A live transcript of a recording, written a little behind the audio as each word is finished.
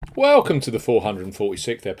Welcome to the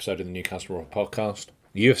 446th episode of the New Customer Offer Podcast.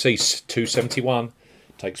 UFC 271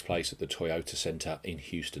 takes place at the Toyota Center in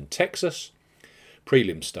Houston, Texas.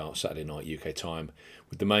 Prelims start Saturday night UK time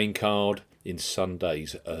with the main card in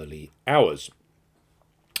Sunday's early hours.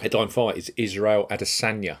 Headline fight is Israel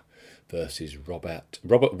Adesanya versus Robert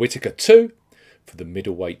Whittaker 2 for the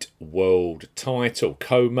middleweight world title.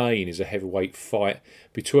 Co-main is a heavyweight fight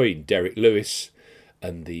between Derek Lewis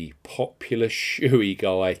and the popular shoey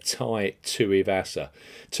guy Tai Tuivasa.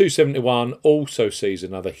 271 also sees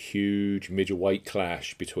another huge middleweight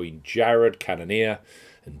clash between Jared Cannonier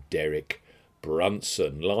and Derek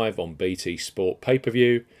Brunson. Live on BT Sport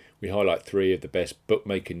pay-per-view, we highlight three of the best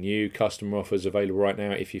bookmaker new customer offers available right now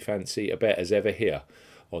if you fancy a bet as ever here.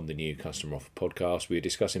 On the New Customer Offer Podcast, we are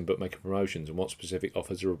discussing bookmaker promotions and what specific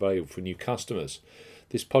offers are available for new customers.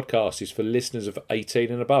 This podcast is for listeners of 18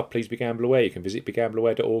 and above. Please be gamble aware. You can visit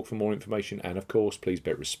begambleaware.org for more information. And of course, please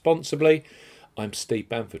bet responsibly. I'm Steve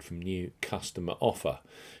Bamford from New Customer Offer.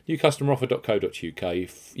 newcustomeroffer.co.uk.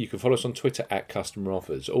 You can follow us on Twitter at Customer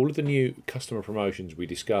Offers. All of the new customer promotions we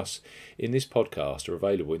discuss in this podcast are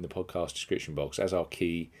available in the podcast description box as our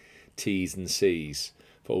key T's and C's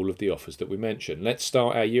for all of the offers that we mentioned. Let's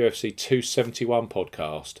start our UFC 271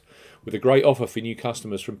 podcast with a great offer for new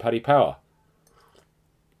customers from Paddy Power,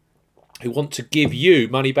 who want to give you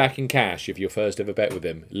money back in cash if your first ever bet with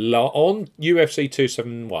them on UFC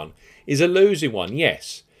 271 is a losing one.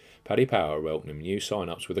 Yes, Paddy Power are welcoming new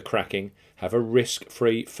sign-ups with a cracking, have a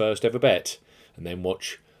risk-free first ever bet, and then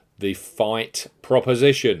watch the fight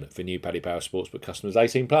proposition for new Paddy Power Sportsbook customers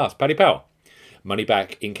 18 plus. Paddy Power, money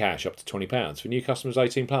back in cash up to £20 for new customers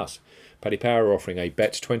 18 plus. Paddy Power are offering a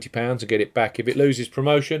bet £20 and get it back if it loses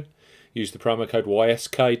promotion. Use the promo code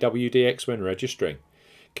YSKWDX when registering.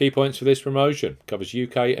 Key points for this promotion: covers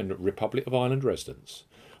UK and Republic of Ireland residents.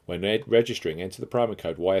 When registering, enter the promo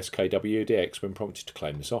code YSKWDX when prompted to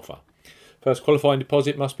claim this offer. First qualifying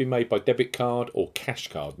deposit must be made by debit card or cash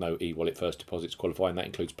card. No e-wallet first deposits qualifying. That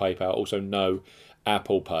includes PayPal. Also no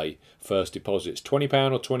Apple Pay first deposits.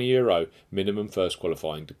 £20 or €20 minimum first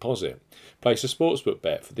qualifying deposit. Place a sportsbook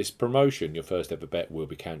bet for this promotion. Your first ever bet will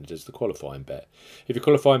be counted as the qualifying bet. If your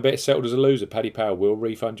qualifying bet is settled as a loser, Paddy Power will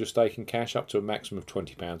refund your stake in cash up to a maximum of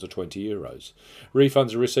 £20 or €20.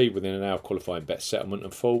 Refunds are received within an hour of qualifying bet settlement,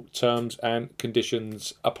 and full terms and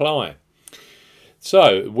conditions apply.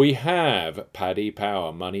 So we have Paddy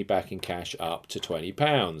Power, money back in cash up to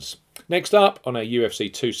 £20. Next up on our UFC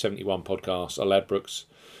 271 podcast are Ladbrokes,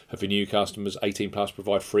 who for new customers 18 plus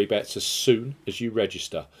provide free bets as soon as you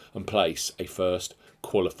register and place a first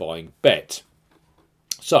qualifying bet.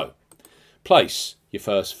 So place your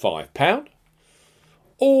first £5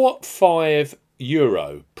 or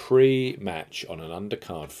 €5 pre-match on an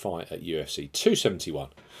undercard fight at UFC 271,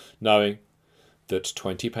 knowing that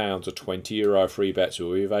 £20 or €20 free bets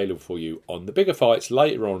will be available for you on the bigger fights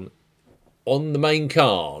later on the main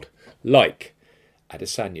card, like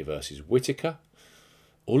Adesanya versus Whittaker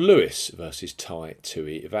or Lewis versus Tai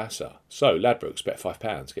Tuivasa. So Ladbrokes, bet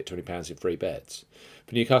 £5, get £20 in free bets.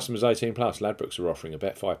 For new customers 18 plus, Ladbrokes are offering a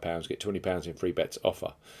bet £5, get £20 in free bets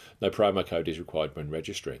offer. No promo code is required when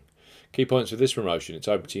registering. Key points for this promotion: it's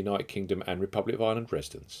open to United Kingdom and Republic of Ireland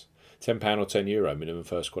residents. £10 or €10 minimum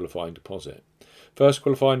first qualifying deposit. First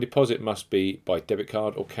qualifying deposit must be by debit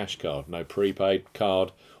card or cash card. No prepaid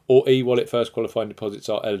card or e-wallet first qualifying deposits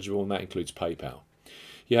are eligible, and that includes PayPal.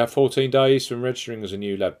 You have 14 days from registering as a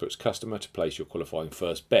new Ladbrokes customer to place your qualifying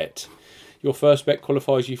first bet. Your first bet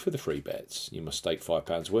qualifies you for the free bets. You must stake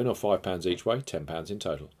 £5 win or £5 each way, £10 in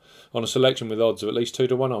total, on a selection with odds of at least 2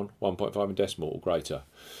 to 1 on, 1.5 in decimal or greater.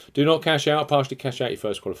 Do not cash out or partially cash out your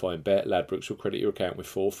first qualifying bet. Ladbrokes will credit your account with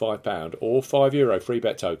 £4, £5 or €5 free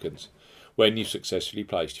bet tokens when you've successfully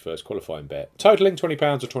placed your first qualifying bet, totaling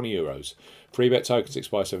 £20 or €20. Free bet tokens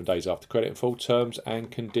expire 7 days after credit, and full terms and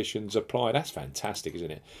conditions apply. That's fantastic, isn't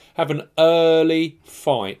it? Have an early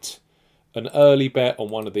fight, an early bet on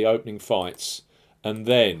one of the opening fights, and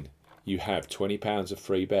then you have £20 of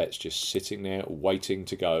free bets just sitting there waiting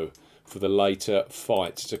to go for the later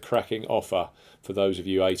fights. It's a cracking offer for those of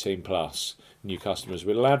you 18 plus new customers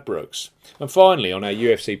with Ladbrokes. And finally, on our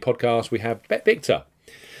UFC podcast, we have BetVictor.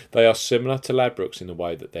 They are similar to Ladbrokes in the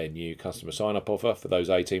way that their new customer sign-up offer for those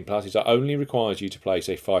 18 pluses only requires you to place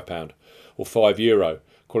a £5 or €5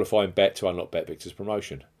 qualifying bet to unlock BetVictor's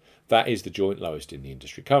promotion. That is the joint lowest in the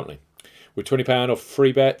industry currently. With £20 off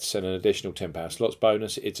free bets and an additional £10 slots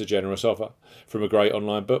bonus, it's a generous offer from a great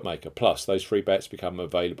online bookmaker. Plus, those free bets become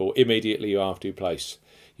available immediately after you place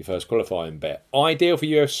your first qualifying bet. Ideal for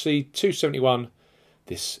UFC 271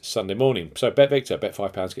 this Sunday morning. So BetVictor, bet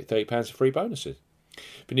 £5, get £30 of free bonuses.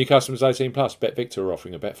 For new customers 18 plus, BetVictor are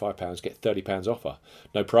offering a bet £5, get £30 offer.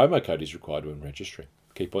 No promo code is required when registering.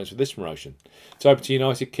 Key points for this promotion. It's open to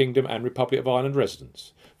United Kingdom and Republic of Ireland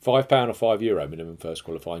residents. £5 or €5 minimum first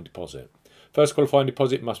qualifying deposit. First qualifying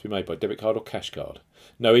deposit must be made by debit card or cash card.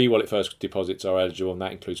 No e-wallet first deposits are eligible, and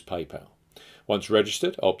that includes PayPal. Once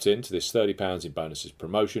registered, opt in to this £30 in bonuses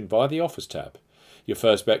promotion via the offers tab. Your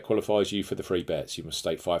first bet qualifies you for the free bets. You must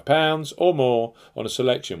stake £5 or more on a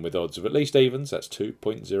selection with odds of at least evens, that's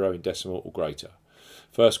 2.0 in decimal or greater.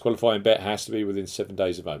 First qualifying bet has to be within 7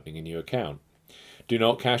 days of opening a new account. Do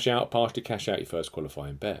not cash out or partially cash out your first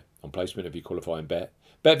qualifying bet. On placement of your qualifying bet,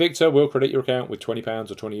 BetVictor will credit your account with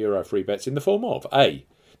 £20 or €20 free bets in the form of A,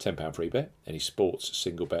 £10 free bet, any sports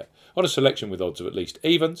single bet on a selection with odds of at least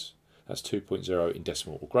evens, that's 2.0 in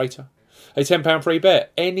decimal or greater. A £10 free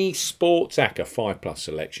bet, any sports ACCA 5+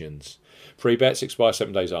 selections. Free bets expire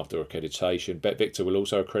 7 days after accreditation. BetVictor will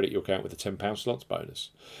also accredit your account with a £10 slots bonus.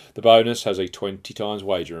 The bonus has a 20 times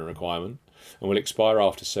wagering requirement and will expire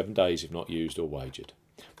after 7 days if not used or wagered.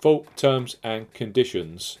 Full terms and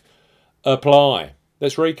conditions apply.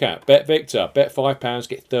 Let's recap. BetVictor, bet £5,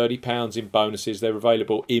 get £30 in bonuses. They're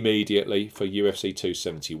available immediately for UFC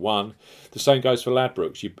 271. The same goes for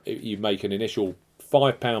Ladbrokes. You make an initial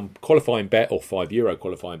 £5 qualifying bet or €5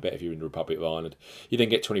 qualifying bet if you're in the Republic of Ireland. You then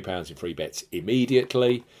get £20 in free bets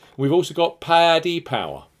immediately. We've also got Paddy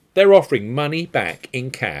Power. They're offering money back in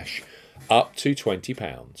cash up to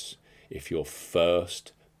 £20 if your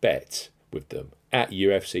first bet with them at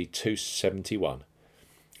UFC 271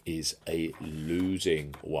 is a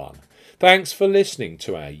losing one. Thanks for listening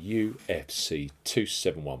to our UFC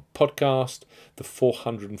 271 podcast, the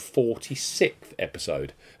 446th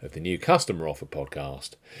episode of the New Customer Offer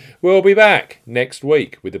podcast. We'll be back next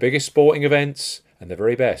week with the biggest sporting events and the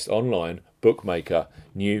very best online bookmaker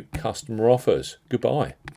new customer offers. Goodbye.